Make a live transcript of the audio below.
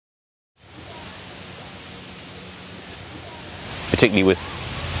particularly with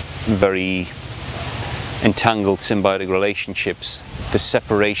very entangled symbiotic relationships, the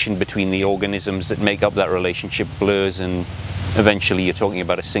separation between the organisms that make up that relationship blurs, and eventually you're talking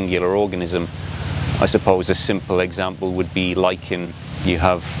about a singular organism. I suppose a simple example would be lichen. You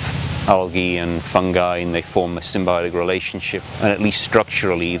have algae and fungi and they form a symbiotic relationship, and at least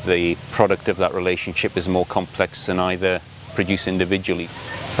structurally the product of that relationship is more complex than either produce individually.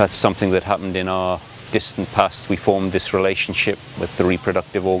 That's something that happened in our distant past. We formed this relationship with the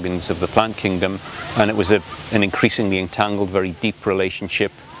reproductive organs of the plant kingdom, and it was an increasingly entangled, very deep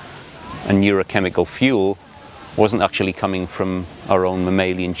relationship, and neurochemical fuel wasn't actually coming from our own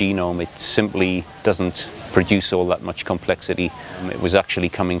mammalian genome. It simply doesn't produce all that much complexity. It was actually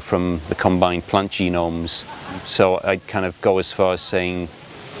coming from the combined plant genomes. So I'd kind of go as far as saying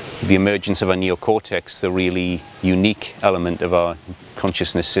the emergence of our neocortex, the really unique element of our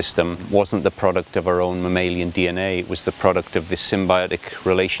consciousness system, wasn't the product of our own mammalian DNA. It was the product of this symbiotic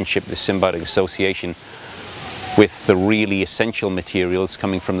relationship, this symbiotic association with the really essential materials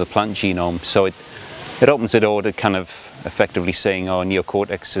coming from the plant genome. So it opens the door to kind of effectively saying our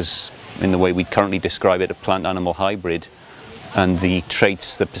neocortex is, in the way we currently describe it, a plant-animal hybrid, and the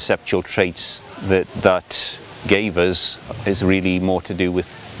traits, the perceptual traits that gave us is really more to do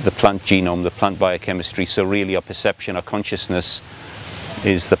with the plant genome, the plant biochemistry. So really our perception, our consciousness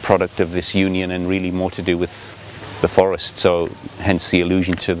is the product of this union, and really more to do with the forest. So hence the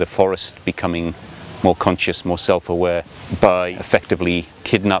allusion to the forest becoming more conscious, more self-aware, by effectively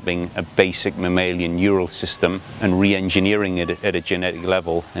kidnapping a basic mammalian neural system and re-engineering it at a genetic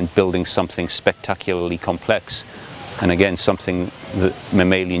level and building something spectacularly complex. And again, something that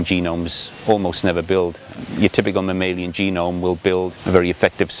mammalian genomes almost never build. Your typical mammalian genome will build a very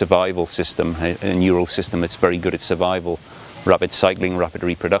effective survival system, a neural system that's very good at survival, rapid cycling, rapid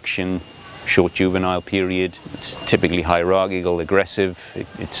reproduction, short juvenile period. It's typically hierarchical, aggressive.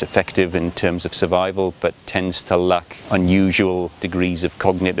 It's effective in terms of survival, but tends to lack unusual degrees of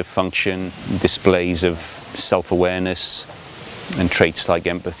cognitive function, displays of self-awareness, and traits like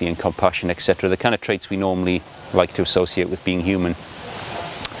empathy and compassion, etc. The kind of traits we normally like to associate with being human.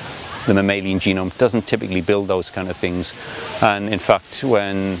 The mammalian genome doesn't typically build those kind of things, and in fact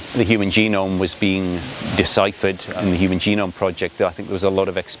when the human genome was being deciphered in the Human Genome Project, I think there was a lot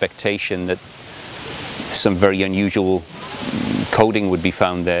of expectation that some very unusual coding would be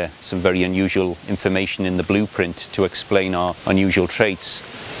found there, some very unusual information in the blueprint to explain our unusual traits.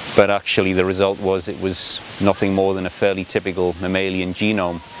 But actually the result was it was nothing more than a fairly typical mammalian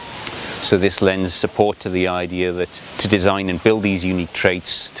genome. So this lends support to the idea that to design and build these unique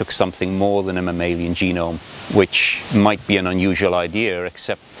traits took something more than a mammalian genome, which might be an unusual idea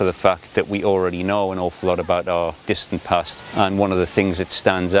except for the fact that we already know an awful lot about our distant past. And one of the things that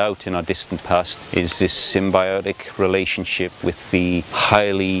stands out in our distant past is this symbiotic relationship with the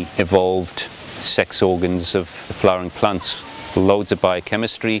highly evolved sex organs of the flowering plants. Loads of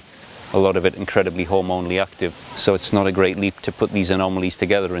biochemistry, a lot of it incredibly hormonally active. So it's not a great leap to put these anomalies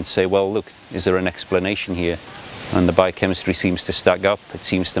together and say, well, look, is there an explanation here? And the biochemistry seems to stack up. It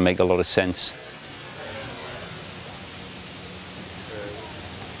seems to make a lot of sense.